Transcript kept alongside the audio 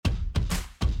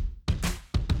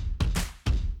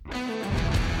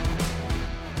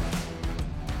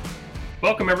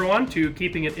Welcome, everyone, to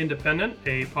Keeping It Independent,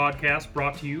 a podcast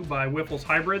brought to you by Wyffels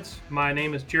Hybrids. My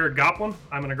name is Jared Goplin.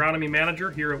 I'm an agronomy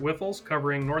manager here at Wyffels,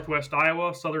 covering Northwest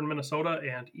Iowa, Southern Minnesota,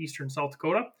 and Eastern South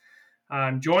Dakota.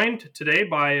 I'm joined today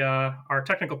by our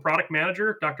technical product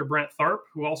manager, Dr. Brent Tharp,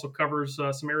 who also covers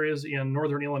some areas in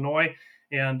Northern Illinois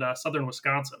and Southern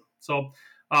Wisconsin. So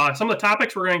some of the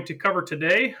topics we're going to cover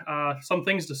today, some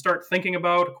things to start thinking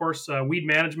about. Of course, weed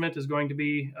management is going to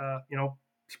be,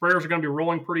 sprayers are going to be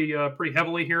rolling pretty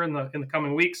heavily here in the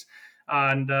coming weeks.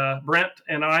 And Brent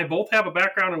and I both have a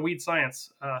background in weed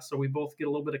science, so we both get a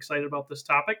little bit excited about this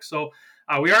topic. So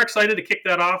we are excited to kick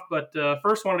that off, but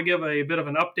first wanted to give a bit of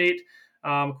an update.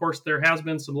 Of course, there has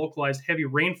been some localized heavy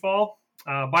rainfall.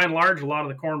 By and large, a lot of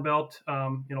the Corn Belt, a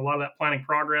lot of that planting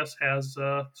progress has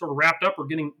sort of wrapped up or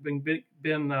been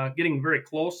getting very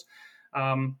close. A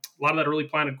lot of that early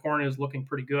planted corn is looking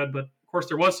pretty good, but of course,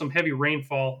 there was some heavy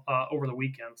rainfall over the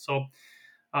weekend. So,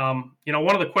 one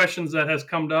of the questions that has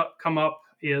come up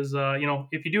is,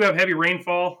 if you do have heavy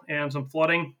rainfall and some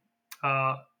flooding,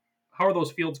 how are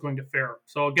those fields going to fare?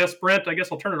 So, Brent,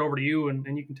 I'll turn it over to you,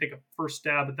 and you can take a first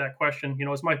stab at that question.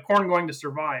 Is my corn going to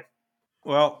survive?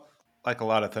 Well, like a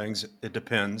lot of things, it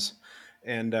depends.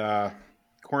 And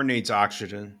corn needs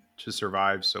oxygen to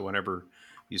survive. So whenever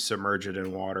you submerge it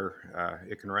in water,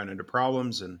 it can run into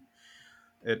problems. And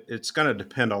it's going to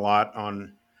depend a lot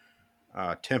on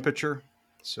temperature.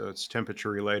 So it's temperature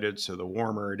related. So the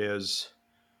warmer it is,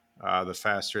 the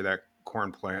faster that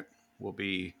corn plant will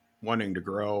be wanting to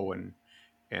grow, and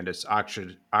its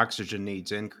oxygen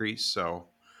needs increase. So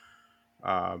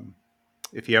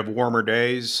if you have warmer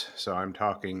days, so I'm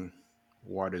talking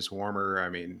what is warmer, I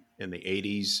mean, in the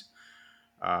 80s,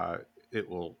 uh, it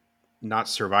will not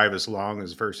survive as long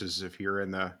as versus if you're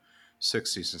in the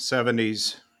 60s and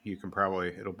 70s,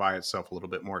 it'll buy itself a little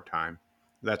bit more time.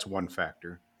 That's one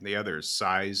factor. The other is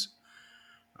size.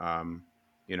 Um,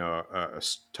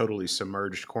 totally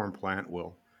submerged corn plant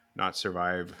will not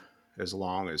survive as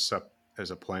long as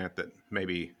a plant that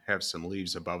maybe have some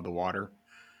leaves above the water.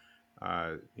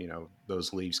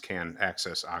 Those leaves can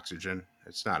access oxygen.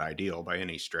 It's not ideal by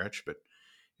any stretch, but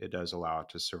it does allow it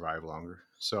to survive longer.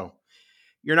 So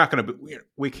you're not going to,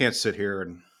 we can't sit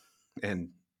here and,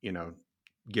 you know,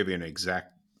 give you an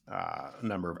exact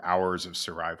number of hours of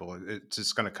survival. It's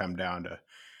just going to come down to,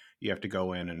 you have to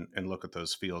go in and look at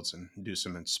those fields and do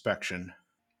some inspection.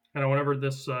 Whenever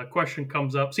this question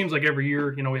comes up, seems like every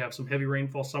year, we have some heavy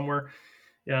rainfall somewhere.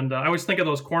 And I always think of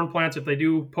those corn plants, if they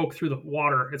do poke through the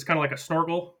water, it's kind of like a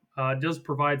snorkel. It does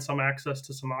provide some access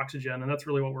to some oxygen, and that's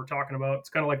really what we're talking about. It's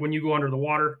kind of like when you go under the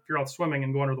water, if you're out swimming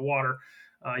and go under the water,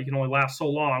 you can only last so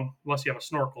long unless you have a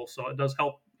snorkel. So it does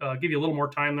help give you a little more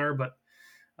time there. But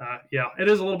it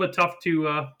is a little bit tough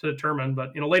to determine.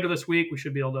 But later this week, we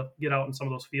should be able to get out in some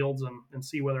of those fields and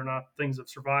see whether or not things have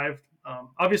survived.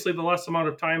 Obviously, the less amount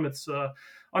of time it's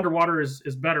underwater is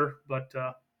better. But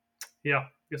I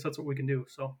guess that's what we can do.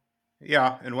 So.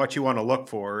 Yeah, and what you want to look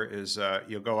for is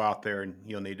you'll go out there and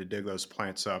you'll need to dig those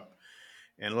plants up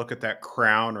and look at that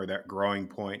crown or that growing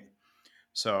point.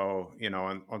 So,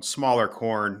 on smaller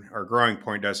corn, our growing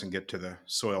point doesn't get to the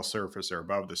soil surface or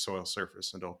above the soil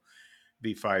surface until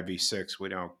V5, V6. We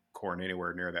don't corn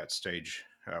anywhere near that stage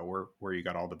where you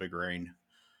got all the big rain.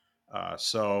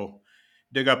 So,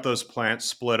 dig up those plants,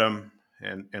 split them,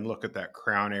 and look at that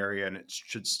crown area, and it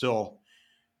should still,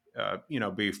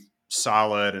 be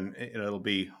solid, and it'll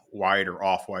be white or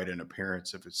off white in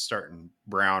appearance. If it's starting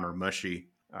brown or mushy,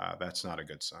 that's not a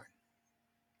good sign.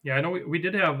 Yeah, I know we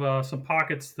did have some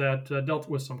pockets that dealt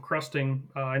with some crusting.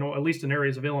 I know at least in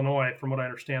areas of Illinois, from what I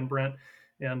understand, Brent.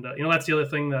 And that's the other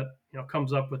thing that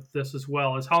comes up with this as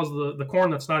well is how's the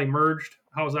corn that's not emerged?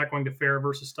 How is that going to fare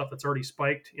versus stuff that's already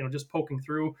spiked? Just poking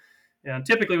through. And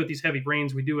typically with these heavy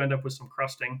rains, we do end up with some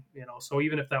crusting. So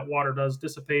even if that water does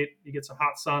dissipate, you get some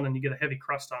hot sun and you get a heavy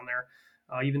crust on there.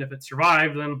 Even if it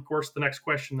survived, then of course the next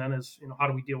question then is how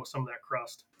do we deal with some of that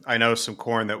crust? I know some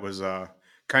corn that was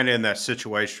kind of in that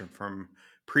situation from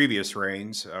previous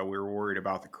rains. We were worried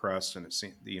about the crust, and it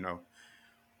seemed,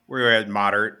 we had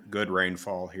moderate, good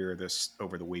rainfall here this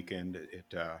over the weekend.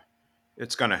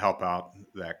 It's going to help out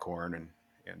that corn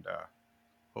and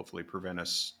hopefully prevent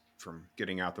us from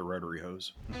getting out the rotary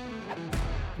hose.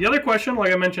 The other question,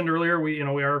 like I mentioned earlier, we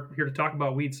are here to talk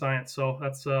about weed science, so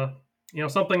that's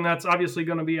something that's obviously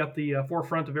going to be at the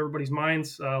forefront of everybody's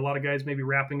minds. A lot of guys may be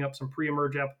wrapping up some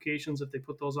pre-emerge applications if they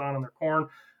put those on their corn,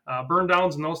 burn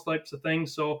downs and those types of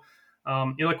things. So,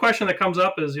 the question that comes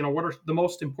up is, what are the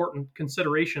most important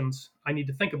considerations I need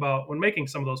to think about when making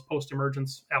some of those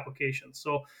post-emergence applications?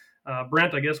 So,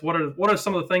 Brent, I guess what are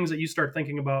some of the things that you start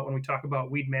thinking about when we talk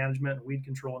about weed management and weed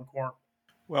control in corn?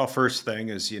 Well, first thing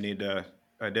is you need to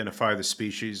identify the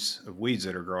species of weeds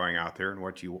that are growing out there and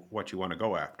what you want to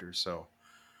go after. So,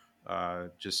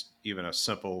 just even a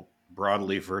simple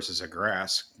broadleaf versus a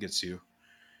grass gets you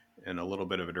in a little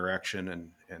bit of a direction,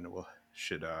 and will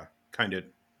should kind of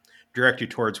direct you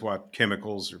towards what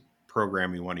chemicals or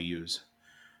program you want to use.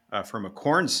 From a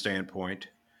corn standpoint,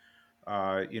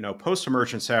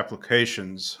 post-emergence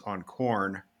applications on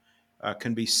corn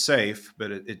can be safe,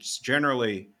 but it's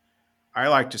generally I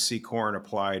like to see corn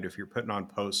applied if you're putting on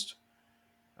post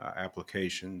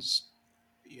applications.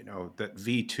 That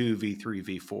V2,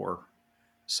 V3, V4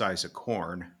 size of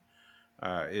corn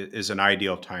is an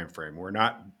ideal time frame. We're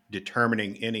not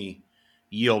determining any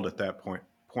yield at that point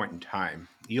in time.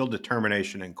 Yield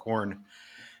determination in corn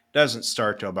doesn't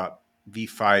start till about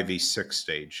V5, V6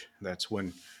 stage. That's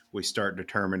when we start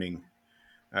determining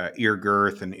ear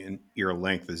girth and ear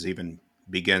length is even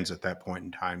begins at that point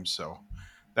in time. So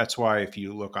that's why if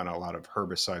you look on a lot of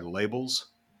herbicide labels,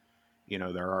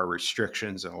 there are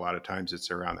restrictions, and a lot of times it's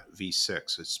around that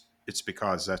V6. It's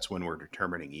because that's when we're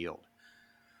determining yield.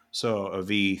 So a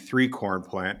V3 corn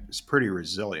plant is pretty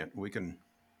resilient. We can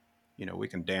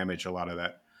damage a lot of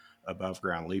that above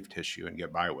ground leaf tissue and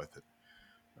get by with it.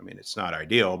 I mean, it's not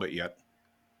ideal, but yet,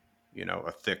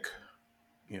 a thick,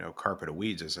 carpet of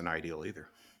weeds isn't ideal either.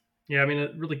 Yeah, I mean,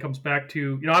 it really comes back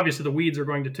to, obviously the weeds are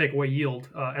going to take away yield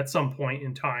at some point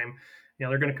in time.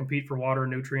 They're going to compete for water,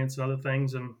 nutrients, and other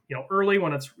things. And, early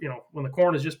when it's, when the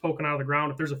corn is just poking out of the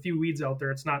ground, if there's a few weeds out there,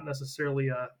 it's not necessarily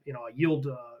a yield,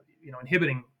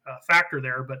 inhibiting factor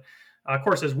there. But of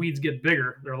course, as weeds get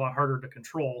bigger, they're a lot harder to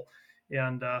control.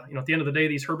 And, at the end of the day,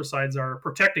 these herbicides are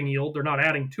protecting yield. They're not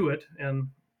adding to it. And,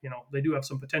 they do have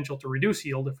some potential to reduce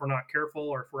yield if we're not careful,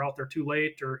 or if we're out there too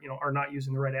late, or, are not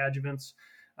using the right adjuvants.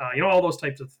 All those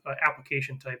types of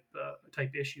application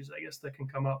type issues, I guess, that can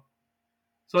come up.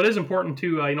 So it is important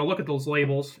to look at those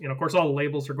labels. Of course, all the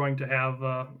labels are going to have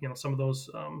some of those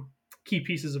key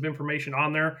pieces of information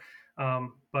on there.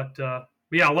 But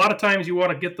yeah, a lot of times you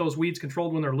want to get those weeds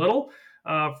controlled when they're little,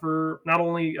 for not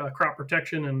only crop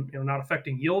protection and not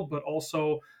affecting yield, but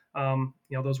also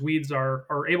those weeds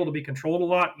are able to be controlled a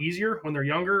lot easier when they're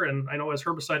younger. And I know as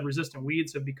herbicide resistant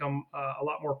weeds have become a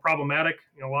lot more problematic,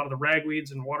 a lot of the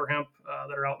ragweeds and water hemp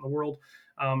that are out in the world,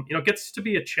 it gets to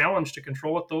be a challenge to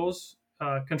control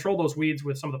those weeds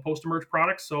with some of the post emerge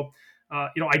products. So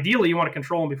ideally you want to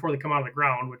control them before they come out of the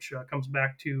ground, which comes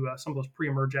back to some of those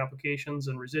pre-emerge applications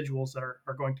and residuals that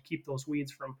are going to keep those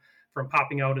weeds from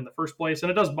popping out in the first place. And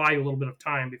it does buy you a little bit of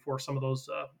time before some of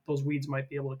those weeds might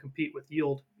be able to compete with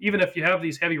yield, even if you have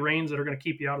these heavy rains that are going to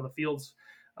keep you out of the fields,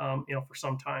 for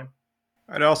some time.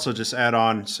 I'd also just add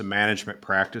on some management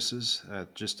practices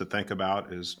just to think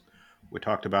about. Is we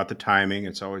talked about the timing.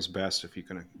 It's always best if you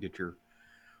can get your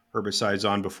herbicides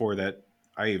on before that.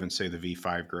 I even say the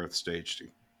V5 growth stage,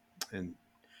 and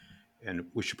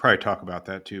we should probably talk about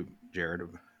that too, Jared.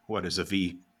 What is a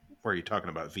V? What are you talking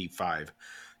about? V5.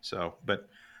 So, but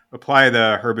apply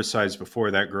the herbicides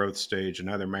before that growth stage.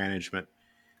 Another management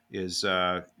is,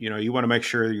 you want to make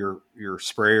sure your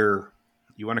sprayer,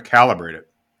 you want to calibrate it,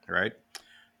 right?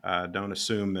 Don't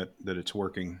assume that it's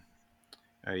working.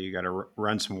 You got to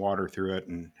run some water through it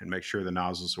and make sure the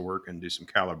nozzles will work and do some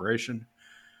calibration.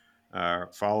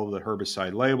 Follow the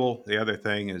herbicide label. The other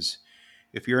thing is,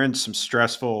 if you're in some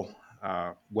stressful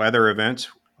weather events,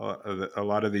 a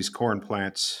lot of these corn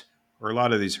plants or a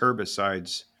lot of these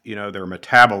herbicides, they're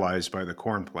metabolized by the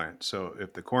corn plant. So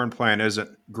if the corn plant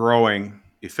isn't growing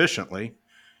efficiently,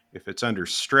 if it's under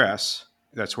stress,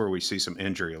 that's where we see some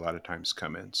injury a lot of times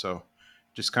come in. So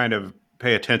just kind of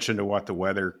pay attention to what the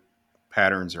weather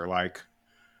patterns are like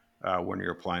when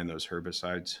you're applying those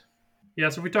herbicides. Yeah,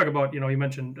 so if we talk about, you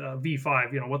mentioned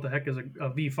V5, what the heck is a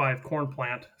V5 corn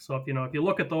plant? So if you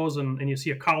look at those and you see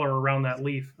a collar around that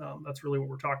leaf, that's really what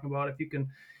we're talking about. If you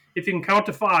can count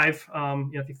to five,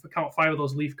 if you count five of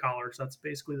those leaf collars, that's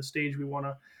basically the stage we want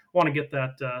to get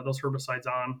those herbicides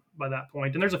on by that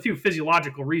point. And there's a few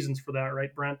physiological reasons for that,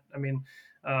 right, Brent? I mean,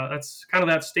 that's kind of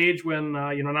that stage when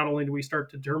not only do we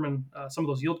start to determine some of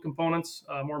those yield components,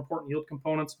 more important yield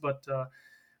components, but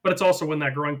it's also when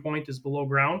that growing point is below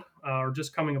ground, or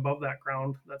just coming above that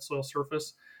ground, that soil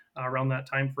surface, around that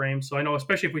time frame. So I know,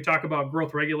 especially if we talk about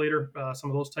growth regulator, some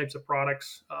of those types of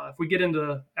products, if we get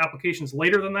into applications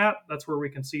later than that, that's where we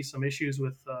can see some issues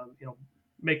with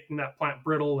making that plant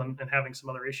brittle and having some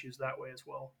other issues that way as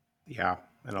well. Yeah,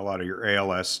 and a lot of your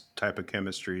ALS type of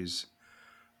chemistries,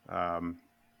 um,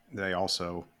 they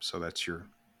also, so that's your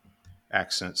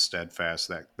accent steadfast,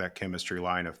 that chemistry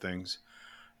line of things.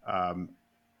 Um,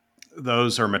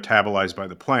 those are metabolized by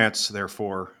the plants.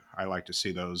 Therefore, I like to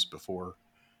see those before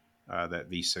that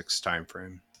V6 time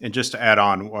frame. And just to add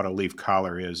on, what a leaf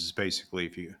collar is basically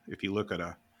if you look at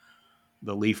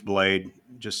the leaf blade,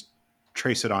 just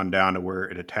trace it on down to where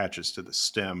it attaches to the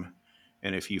stem,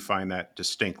 and if you find that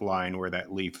distinct line where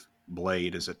that leaf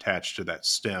blade is attached to that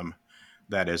stem,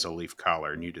 that is a leaf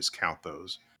collar, and you just count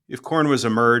those. If corn was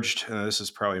emerged, this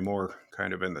is probably more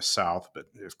kind of in the south, but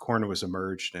if corn was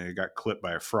emerged and it got clipped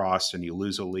by a frost and you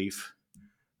lose a leaf,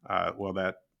 well,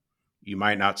 that you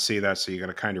might not see that, so you got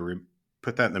to kind of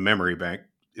put that in the memory bank.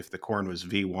 If the corn was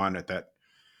V1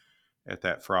 at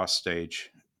that frost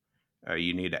stage,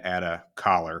 you need to add a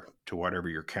collar to whatever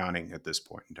you're counting at this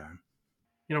point in time.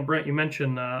 Brent, you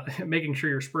mentioned making sure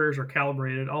your sprayers are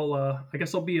calibrated. I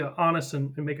guess I'll be honest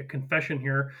and make a confession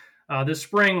here. This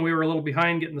spring, we were a little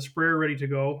behind getting the sprayer ready to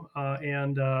go,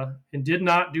 and did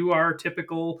not do our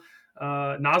typical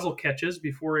nozzle catches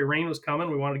before a rain was coming.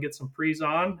 We wanted to get some pre's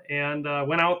on, and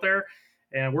went out there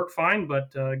and worked fine.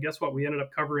 But guess what? We ended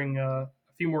up covering a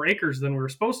few more acres than we were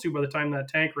supposed to by the time that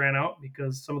tank ran out,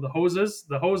 because some of the hose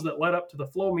that led up to the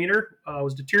flow meter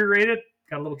was deteriorated.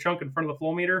 Got a little chunk in front of the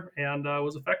flow meter and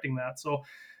was affecting that. So,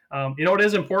 it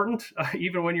is important,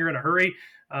 even when you're in a hurry,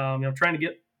 trying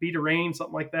to beat a rain,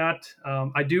 something like that.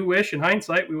 I do wish in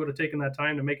hindsight we would have taken that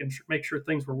time to make sure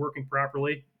things were working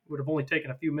properly. It would have only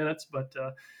taken a few minutes, but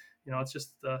it's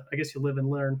just, I guess you live and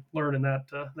learn in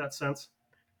that sense.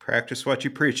 Practice what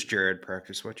you preach, Jared.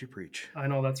 Practice what you preach. I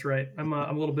know, that's right. I'm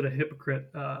a little bit of a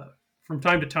hypocrite from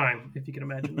time to time, if you can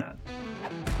imagine that.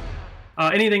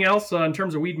 Anything else in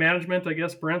terms of weed management, I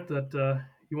guess, Brent, that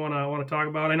you want to talk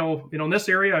about? I know, in this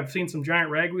area, I've seen some giant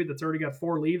ragweed that's already got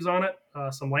 4 leaves on it.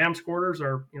 Some lamb's quarters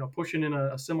are, pushing in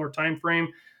a similar time frame.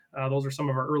 Those are some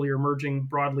of our earlier emerging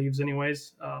broadleaves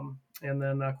anyways. And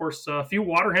then, of course, a few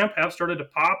water hemp have started to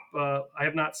pop. I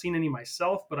have not seen any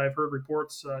myself, but I've heard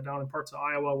reports down in parts of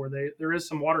Iowa where there is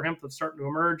some water hemp that's starting to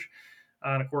emerge.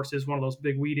 And, of course, is one of those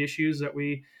big weed issues that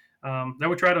we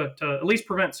try to at least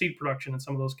prevent seed production in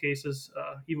some of those cases,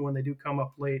 even when they do come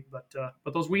up late. But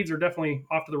those weeds are definitely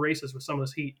off to the races with some of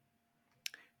this heat.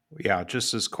 Yeah,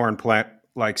 just as corn plant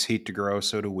likes heat to grow,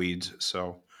 so do weeds.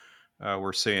 So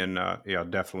we're seeing,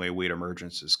 definitely weed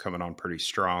emergence is coming on pretty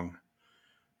strong.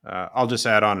 I'll just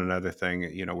add on another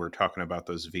thing. We're talking about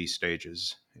those V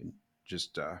stages. It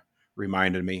just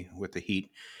reminded me with the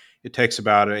heat, it takes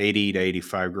about 80 to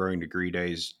 85 growing degree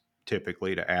days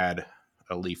typically to add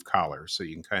a leaf collar, so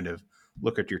you can kind of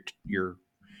look at your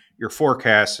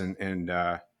forecast and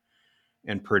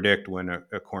predict when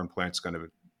a corn plant's going to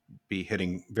be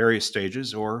hitting various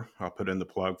stages. Or I'll put in the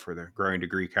plug for the growing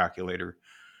degree calculator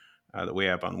that we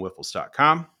have on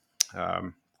Wyffels.com.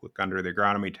 Click under the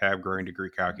agronomy tab, growing degree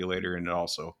calculator, and it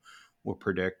also will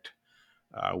predict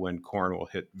when corn will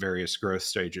hit various growth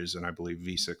stages, and I believe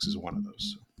V6 is one of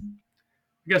those.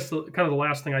 I guess the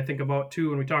last thing I think about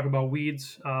too when we talk about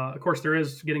weeds, of course, there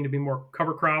is getting to be more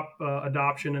cover crop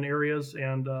adoption in areas,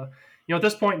 and at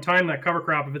this point in time, that cover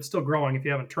crop, if it's still growing, if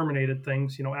you haven't terminated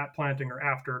things, at planting or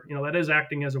after, that is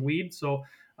acting as a weed. So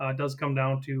it does come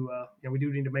down to we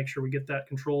do need to make sure we get that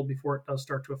controlled before it does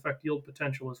start to affect yield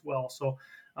potential as well. So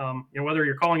whether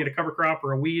you're calling it a cover crop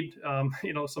or a weed,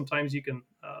 sometimes you can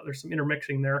there's some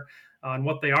intermixing there on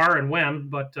what they are and when,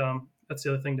 but that's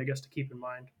the other thing I guess to keep in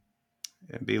mind.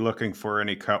 And be looking for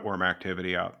any cutworm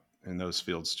activity out in those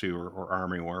fields too, or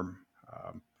armyworm.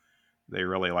 They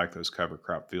really like those cover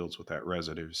crop fields with that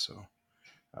residue. So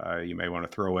you may want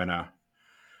to throw in an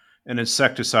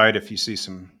insecticide if you see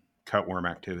some cutworm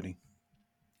activity.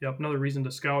 Yep, another reason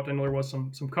to scout. I know there was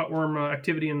some cutworm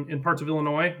activity in parts of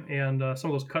Illinois, and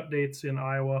some of those cut dates in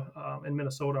Iowa and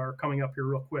Minnesota are coming up here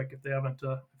real quick if we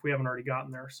haven't already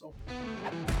gotten there. So,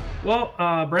 well,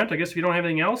 Brent, I guess if you don't have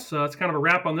anything else, it's kind of a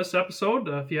wrap on this episode.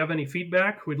 If you have any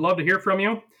feedback, we'd love to hear from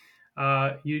you.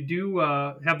 You do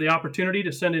have the opportunity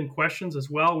to send in questions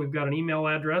as well. We've got an email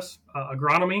address,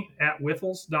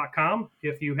 agronomy@wyffels.com.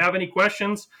 If you have any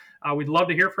questions, we'd love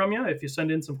to hear from you. If you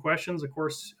send in some questions, of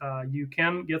course, you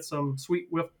can get some sweet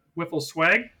Wyffels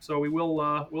swag. So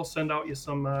we'll send out you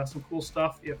some cool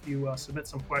stuff if you submit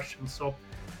some questions. So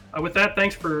with that,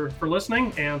 thanks for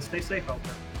listening, and stay safe out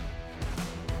there.